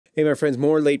Hey, my friends,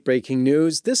 more late-breaking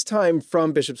news, this time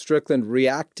from Bishop Strickland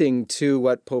reacting to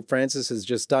what Pope Francis has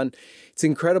just done. It's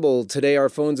incredible. Today, our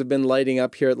phones have been lighting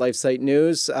up here at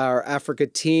LifeSiteNews. Our Africa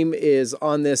team is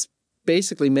on this.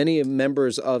 Basically, many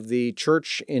members of the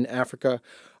church in Africa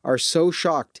are so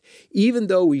shocked, even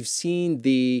though we've seen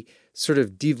the sort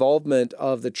of devolvement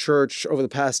of the church over the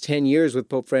past 10 years with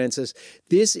Pope Francis.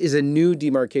 This is a new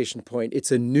demarcation point.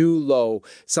 It's a new low,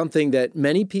 something that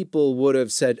many people would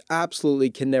have said absolutely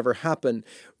can never happen.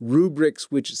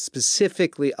 Rubrics which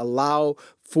specifically allow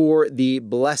for the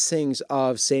blessings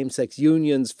of same-sex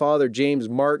unions. Father James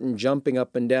Martin jumping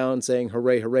up and down saying,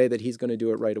 hooray, hooray, that he's going to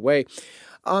do it right away.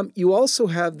 You also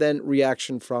have then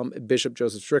reaction from Bishop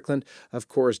Joseph Strickland, of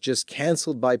course, just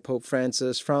canceled by Pope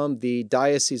Francis from the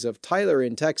Diocese of Tyler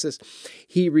in Texas.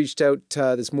 He reached out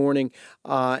this morning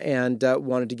and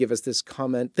wanted to give us this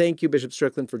comment. Thank you, Bishop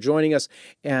Strickland, for joining us,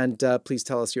 and please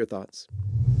tell us your thoughts.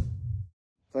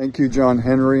 Thank you, John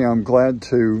Henry. I'm glad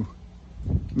to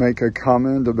make a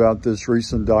comment about this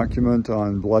recent document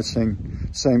on blessing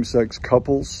same-sex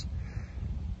couples.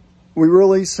 We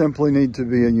really simply need to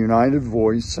be a united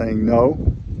voice saying,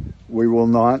 no, we will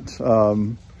not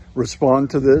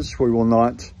respond to this. We will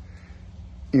not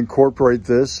incorporate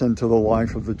this into the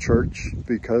life of the church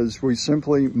because we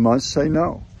simply must say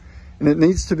no. And it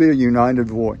needs to be a united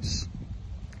voice.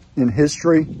 In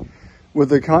history, with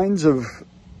the kinds of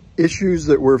issues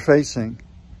that we're facing,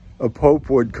 a pope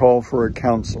would call for a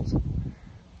council.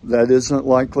 That isn't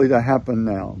likely to happen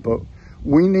now, but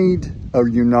we need a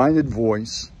united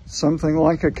voice, something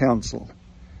like a council,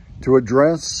 to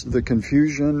address the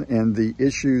confusion and the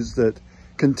issues that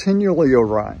continually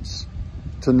arise,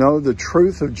 to know the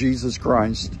truth of Jesus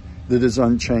Christ that is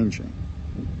unchanging.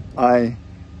 I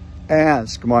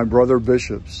ask my brother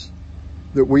bishops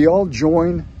that we all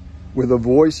join with a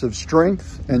voice of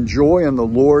strength and joy in the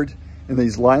Lord in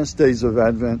these last days of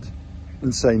Advent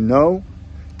and say no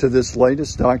to this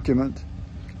latest document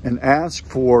and ask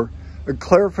for a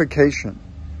clarification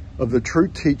of the true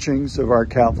teachings of our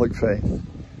Catholic faith.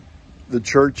 The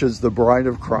church is the bride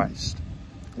of Christ.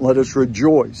 Let us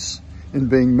rejoice in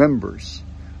being members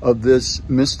of this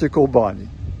mystical body,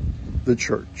 the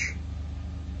church.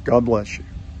 God bless you.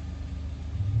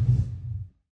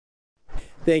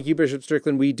 Thank you, Bishop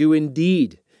Strickland. We do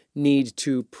indeed need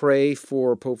to pray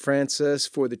for Pope Francis,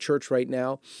 for the church right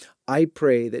now. I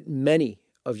pray that many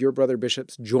of your brother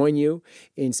bishops join you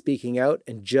in speaking out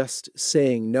and just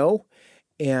saying no.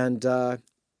 And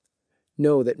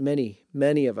know that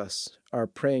many of us are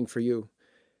praying for you,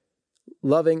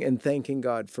 loving and thanking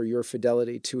God for your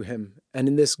fidelity to him. And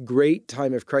in this great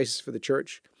time of crisis for the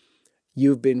church,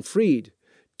 you've been freed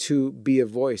to be a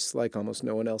voice like almost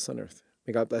no one else on earth.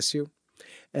 May God bless you,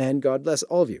 and God bless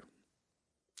all of you.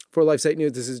 For LifeSite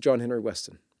News, this is John Henry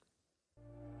Weston.